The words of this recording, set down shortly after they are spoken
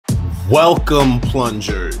Welcome,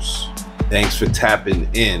 plungers. Thanks for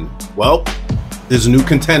tapping in. Well, there's a new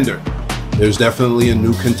contender. There's definitely a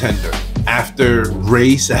new contender. After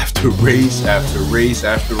race after race after race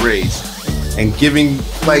after race, and giving,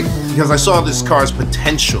 because I saw this car's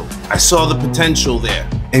potential. I saw the potential there,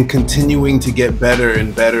 and continuing to get better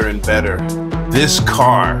and better and better. This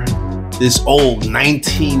car, this old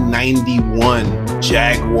 1991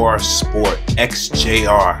 Jaguar Sport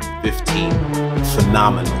XJR 15,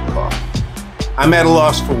 phenomenal car. I'm at a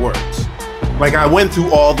loss for words. Like, I went through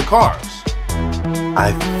all the cars.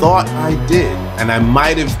 I thought I did, and I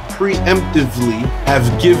might have preemptively have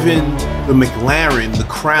given the McLaren the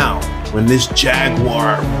crown when this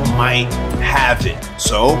Jaguar might have it.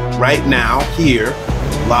 So right now, here,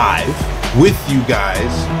 live with you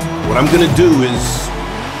guys, what I'm gonna do is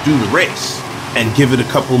do the race and give it a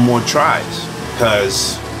couple more tries.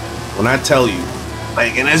 Because when I tell you,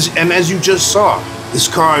 and as you just saw, this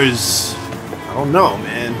car is, I don't know,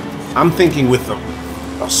 man. I'm thinking with a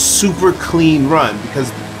super clean run, because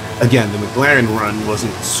again, the McLaren run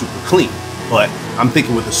wasn't super clean, but I'm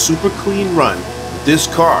thinking with a super clean run, this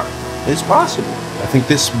car is possible. I think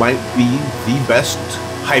this might be the best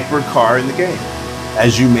hyper car in the game,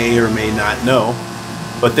 as you may or may not know,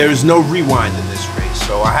 but there's no rewind in this race,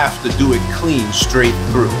 so I have to do it clean straight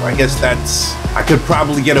through. I guess I could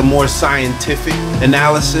probably get a more scientific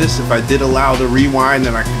analysis if I did allow the rewind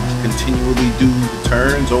and I could continually do the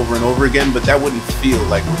turns over and over again, but that wouldn't feel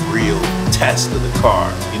like a real test of the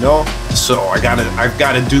car, you know? So I've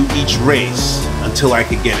gotta do each race until I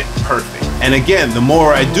could get it perfect. And again, the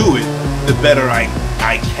more I do it, the better I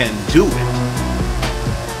can do it.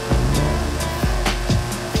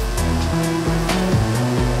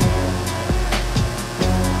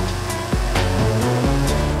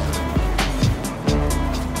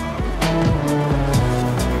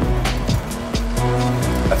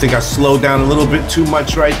 I think I slowed down a little bit too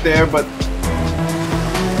much right there, but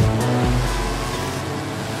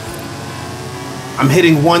I'm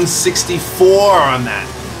hitting 164 on that.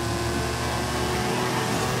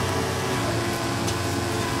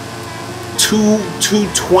 Two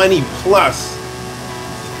 220 plus.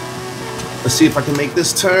 Let's see if I can make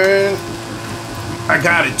this turn. I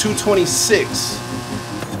got it, 226.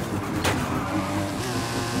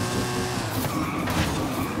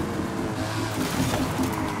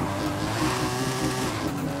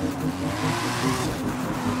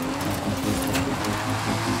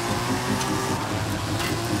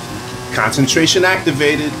 Concentration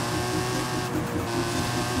activated.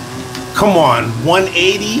 Come on,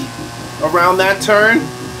 180 around that turn.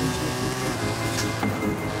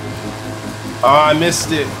 Oh, I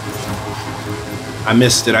missed it. I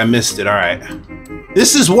missed it. All right.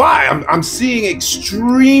 This is why I'm seeing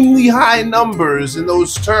extremely high numbers in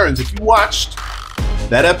those turns. If you watched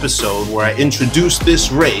that episode where I introduced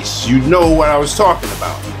this race, you know what I was talking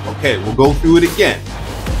about. Okay, we'll go through it again.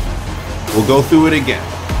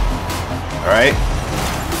 All right.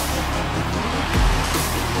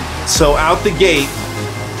 So out the gate,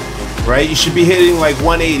 right? You should be hitting like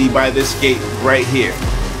 180 by this gate right here.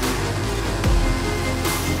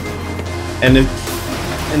 And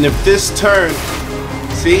if this turn,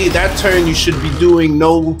 see that turn, you should be doing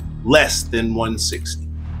no less than 160.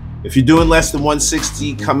 If you're doing less than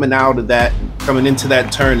 160 coming into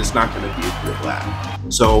that turn, it's not going to be a good lap.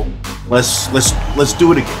 So let's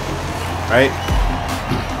do it again, right?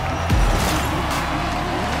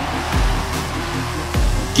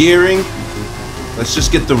 Gearing, let's just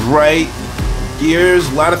get the right gears.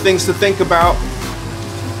 A lot of things to think about.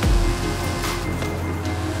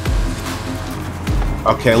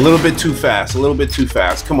 Okay, a little bit too fast.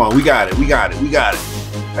 Come on, we got it.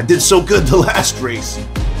 I did so good the last race.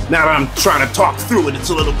 Now that I'm trying to talk through it, it's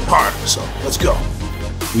a little harder, so let's go.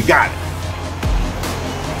 We got it.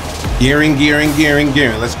 Gearing,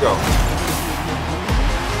 let's go.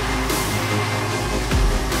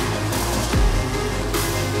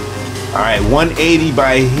 All right, 180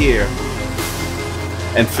 by here.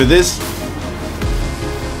 And for this,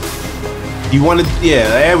 you want to, yeah,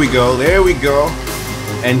 there we go.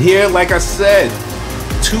 And here, like I said,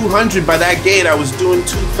 200 by that gate, I was doing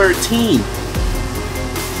 213.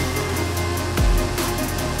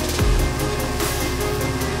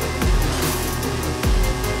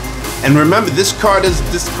 And remember, this car does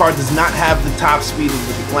not have the top speed of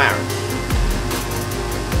the McLaren.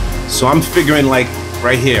 So I'm figuring, like,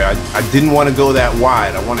 right here, I didn't want to go that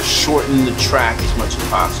wide. I want to shorten the track as much as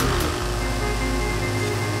possible.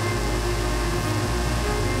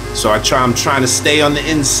 So I'm trying to stay on the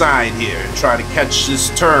inside here and try to catch this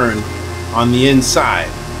turn on the inside.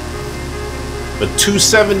 But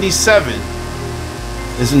 277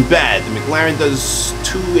 isn't bad. The McLaren does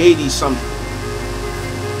 280 something.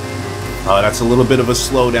 Oh, that's a little bit of a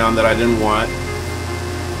slowdown that I didn't want.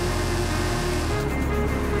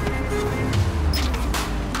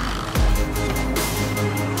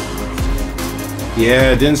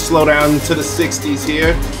 Yeah, didn't slow down to the 60s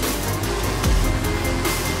here.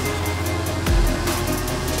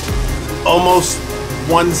 Almost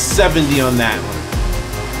 170 on that one.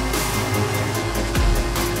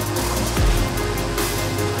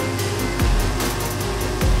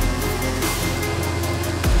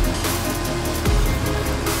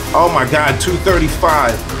 Oh my God,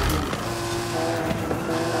 235.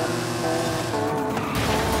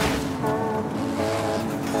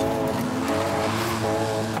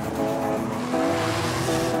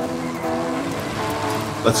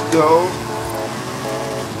 Let's go.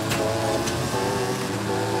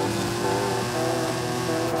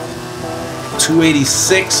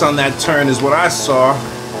 .286 on that turn is what I saw.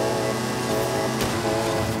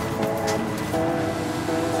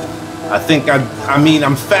 I think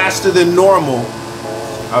I'm faster than normal.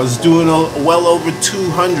 I was doing well over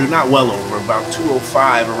 200, not well over, about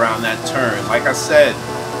 205 around that turn, like I said.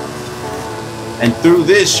 And through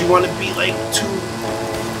this, you want to be like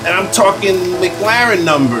and I'm talking McLaren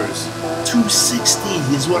numbers. 260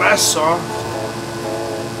 is what I saw.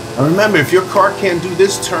 Now remember, if your car can't do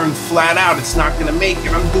this turn flat out, it's not going to make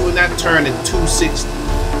it. I'm doing that turn at 260.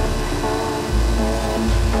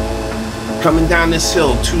 Coming down this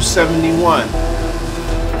hill, 271.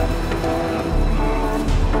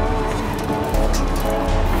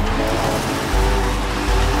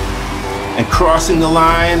 And crossing the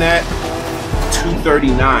line at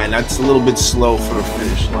 239. That's a little bit slow for the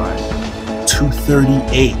finish line.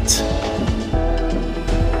 238.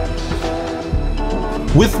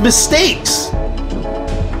 With mistakes.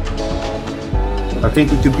 I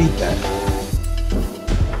think we could beat that.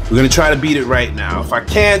 We're gonna try to beat it right now. If I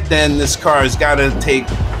can't, then this car has gotta take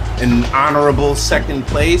an honorable second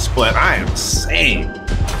place, but I am saying,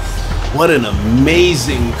 what an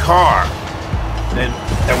amazing car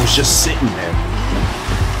that was just sitting there.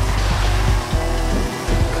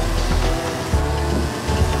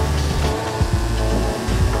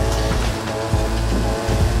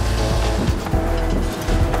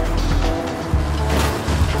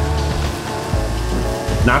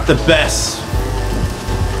 Not the best.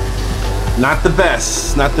 Not the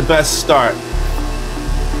best. Not the best start.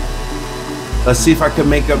 Let's see if I can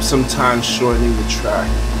make up some time shortening the track.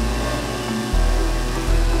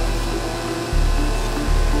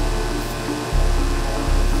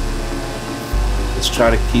 Let's try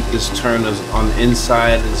to keep this turn as on the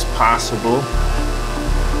inside as possible.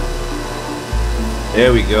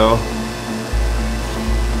 There we go.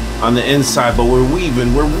 On the inside, but we're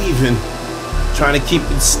weaving. Trying to keep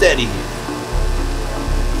it steady.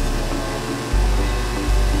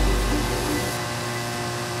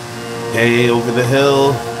 Okay, over the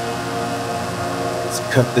hill. Let's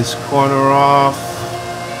cut this corner off.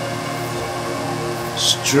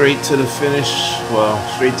 Straight to the finish. Well,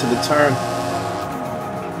 straight to the turn.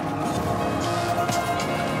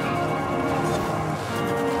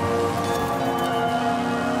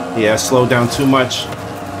 Yeah, I slowed down too much.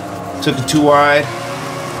 Took it too wide.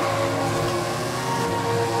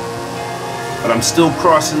 But I'm still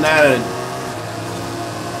crossing that at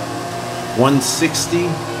 160,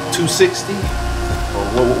 260,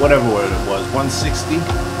 or whatever word it was, 160.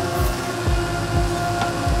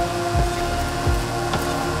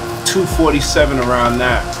 247 around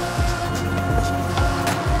that.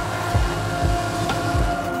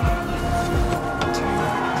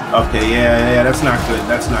 Okay, yeah, that's not good.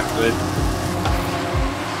 That's not good.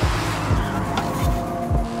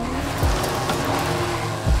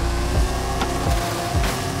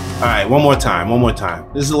 All right, one more time.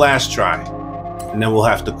 This is the last try, and then we'll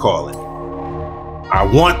have to call it. I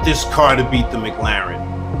want this car to beat the McLaren,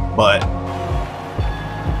 but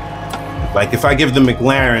like if I give the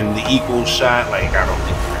McLaren the equal shot, like I don't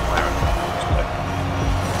think the McLaren wins,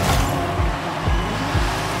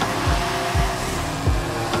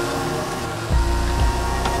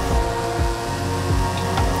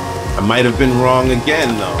 but I might have been wrong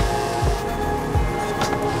again though.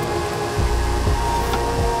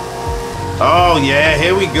 Oh yeah,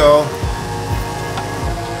 here we go.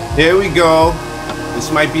 Here we go. This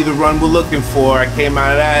might be the run we're looking for. I came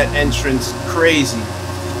out of that entrance crazy.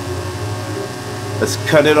 Let's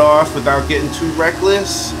cut it off without getting too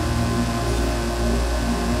reckless.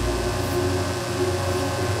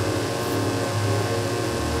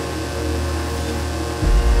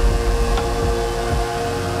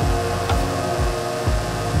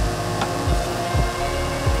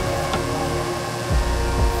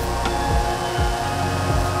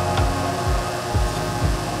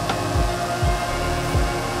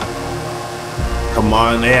 Come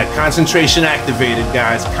on, yeah, concentration activated,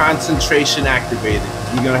 guys. Concentration activated.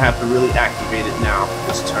 We're gonna have to really activate it now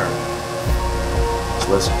this turn.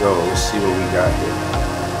 So let's go. Let's see what we got here.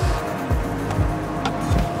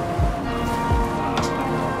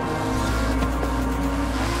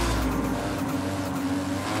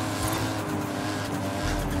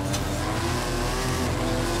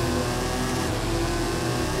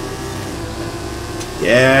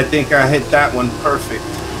 Yeah, I think I hit that one perfect.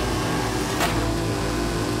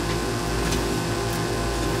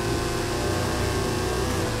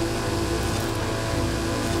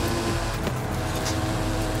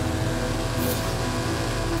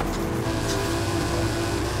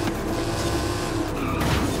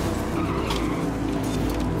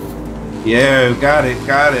 Yeah, got it,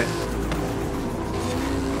 got it.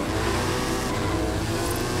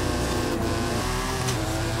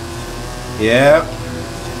 Yep.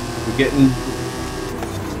 We're getting...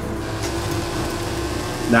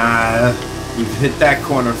 Nah, we've hit that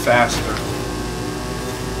corner faster.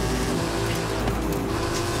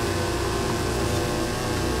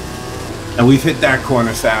 And we've hit that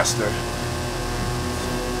corner faster.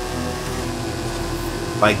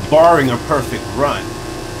 Like, barring a perfect run.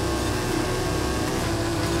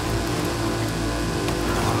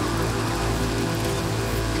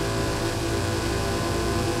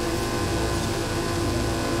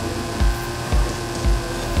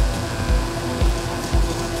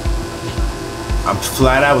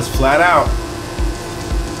 I was flat out.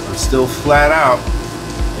 I'm still flat out.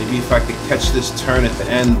 Maybe if I could catch this turn at the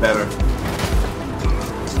end better.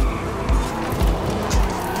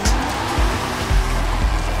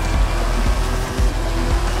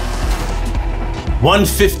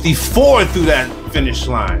 $154 through that finish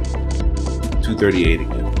line. 238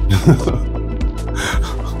 again.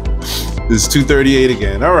 This is 238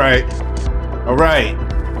 again. All right. All right.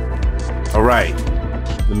 All right.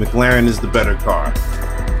 The McLaren is the better car.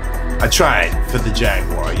 I tried for the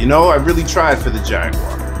Jaguar. You know, I really tried for the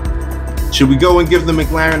Jaguar. Should we go and give the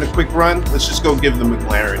McLaren a quick run? Let's just go give the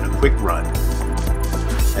McLaren a quick run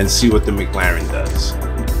and see what the McLaren does.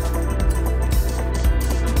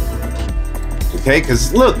 Okay,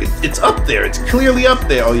 because look, it's up there. It's clearly up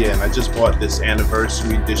there. Oh yeah, and I just bought this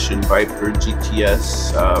anniversary edition Viper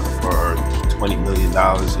GTS for $20 million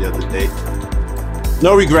the other day.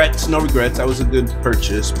 No regrets, no regrets. That was a good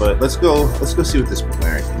purchase, but let's go see what this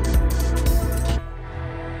McLaren can do.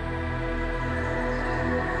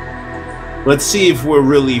 Let's see if we're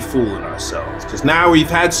really fooling ourselves, because now we've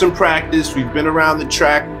had some practice. We've been around the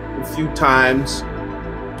track a few times.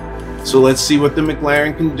 So let's see what the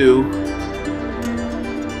McLaren can do.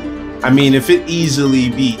 I mean, if it easily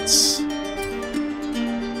beats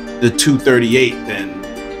the 238, then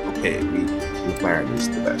okay, McLaren is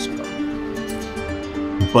the best car.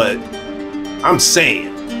 But I'm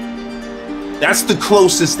saying that's the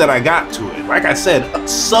closest that I got to it. Like I said,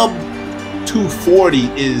 sub 240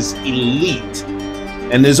 is elite,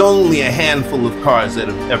 and there's only a handful of cars that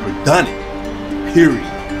have ever done it, period.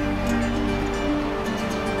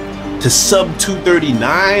 To sub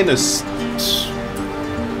 239,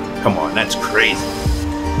 come on, that's crazy.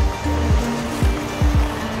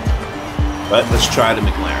 But let's try the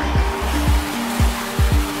McLaren.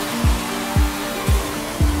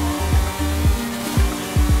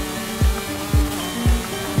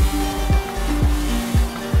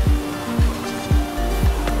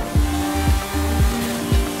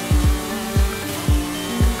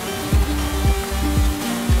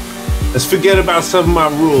 Let's forget about some of my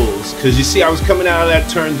rules, because you see I was coming out of that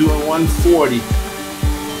turn doing 140.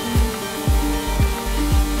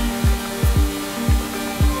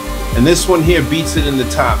 And this one here beats it in the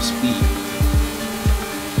top speed.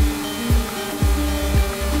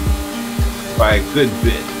 By a good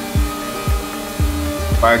bit.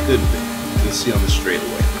 By a good bit. You can see on the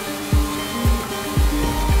straightaway.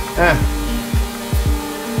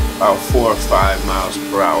 About 4 or 5 miles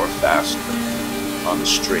per hour faster on the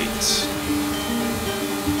straights.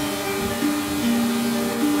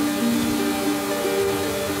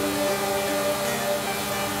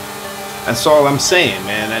 That's all I'm saying,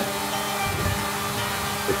 man.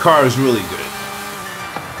 The car is really good.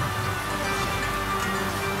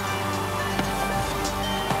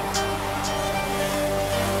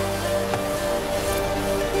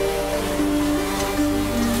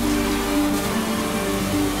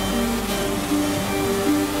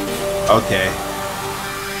 Okay.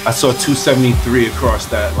 I saw 273 across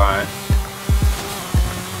that line.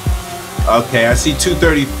 Okay, I see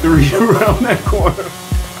 233 around that corner.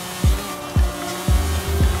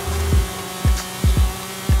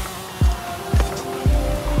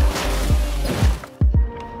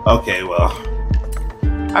 Okay, well,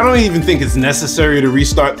 I don't even think it's necessary to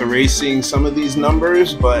restart the race seeing some of these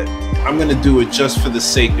numbers, but I'm gonna do it just for the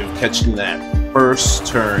sake of catching that first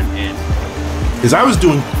turn in. Because I was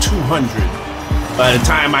doing 200 by the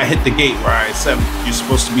time I hit the gate where I said you're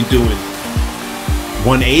supposed to be doing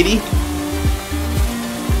 180.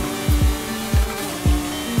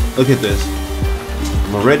 Look at this.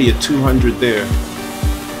 I'm already at 200 there.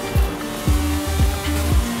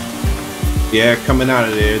 Yeah, coming out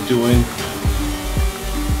of there doing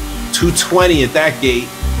 220 at that gate.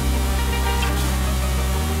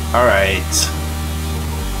 All right.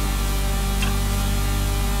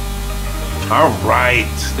 All right.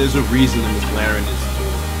 There's a reason the McLaren is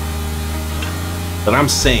doing. But I'm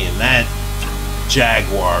saying that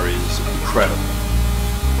Jaguar is incredible.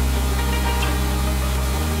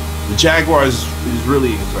 The Jaguar is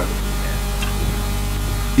really incredible,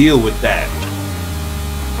 man. Deal with that.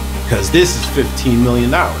 Because this is $15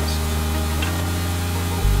 million.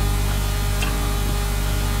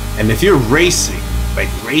 And if you're racing, like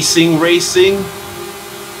racing,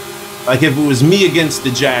 like if it was me against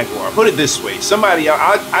the Jaguar, put it this way, somebody,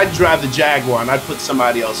 I'd drive the Jaguar and I'd put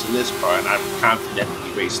somebody else in this car and I'd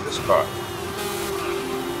confidently race this car.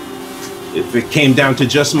 If it came down to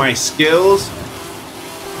just my skills,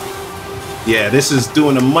 yeah, this is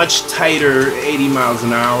doing a much tighter 80 miles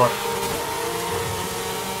an hour.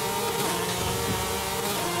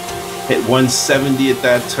 Hit 170 at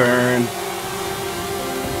that turn.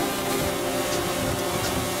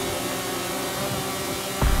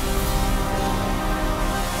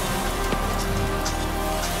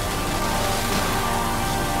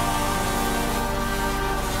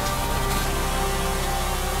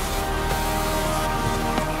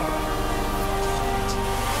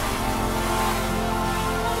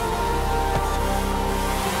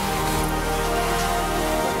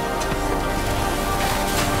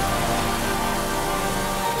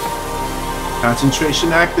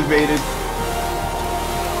 Concentration activated.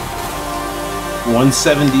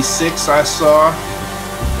 176 I saw.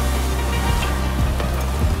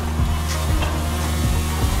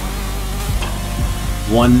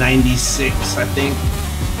 $196, I think.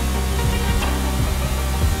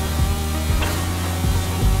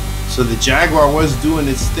 So the Jaguar was doing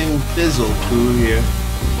its thing fizzle through here.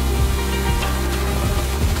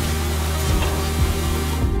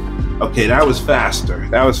 Okay, that was faster.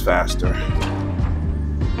 That was faster.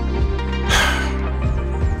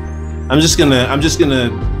 I'm just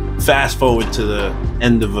gonna fast forward to the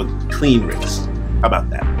end of a clean race. How about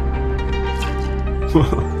that?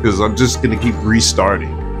 Because I'm just gonna keep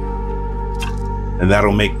restarting, and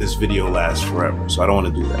that'll make this video last forever. So I don't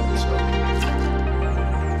want to do that. So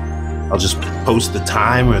I'll just post the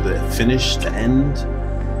time or the finish to end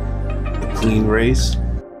the clean race.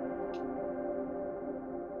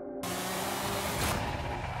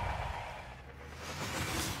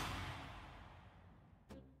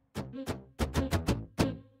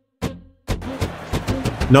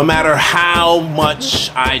 No matter how much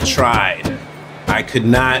I tried, I could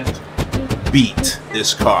not beat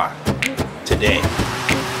this car today,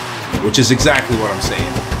 which is exactly what I'm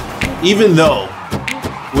saying. Even though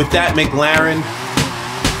with that McLaren,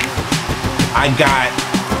 I got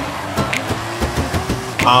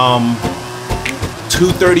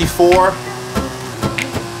 234.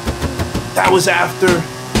 That was after,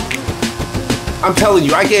 I'm telling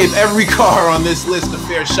you, I gave every car on this list a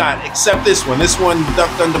fair shot, except this one. This one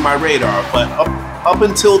ducked under my radar, but up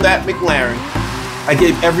until that McLaren, I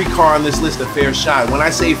gave every car on this list a fair shot. When I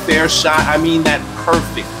say fair shot, I mean that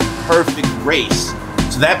perfect race.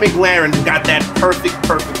 So that McLaren got that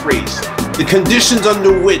perfect race. The conditions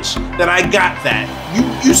under which that I got that,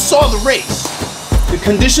 you saw the race. The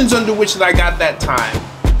conditions under which that I got that time.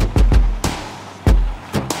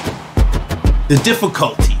 The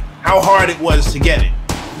difficulty. How hard it was to get it.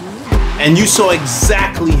 And you saw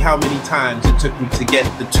exactly how many times it took me to get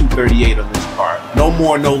the 238 on this car. No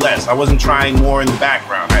more, no less. I wasn't trying more in the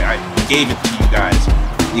background. I gave it to you guys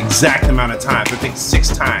the exact amount of times. I think 6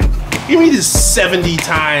 times. Give me the 70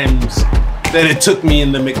 times that it took me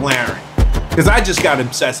in the McLaren. Because I just got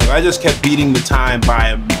obsessive. I just kept beating the time by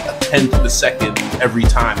a 1/10 of a second every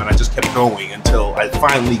time. And I just kept going until I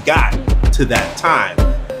finally got to that time.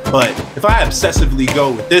 But if I obsessively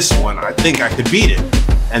go with this one, I think I could beat it.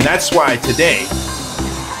 And that's why today,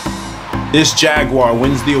 this Jaguar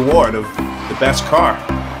wins the award of the best car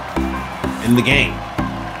in the game.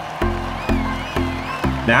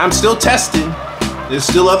 Now I'm still testing. There's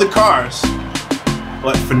still other cars.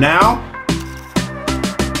 But for now,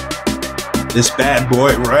 this bad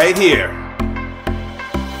boy right here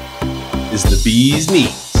is the bee's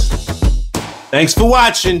knees. Thanks for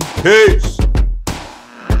watching. Peace.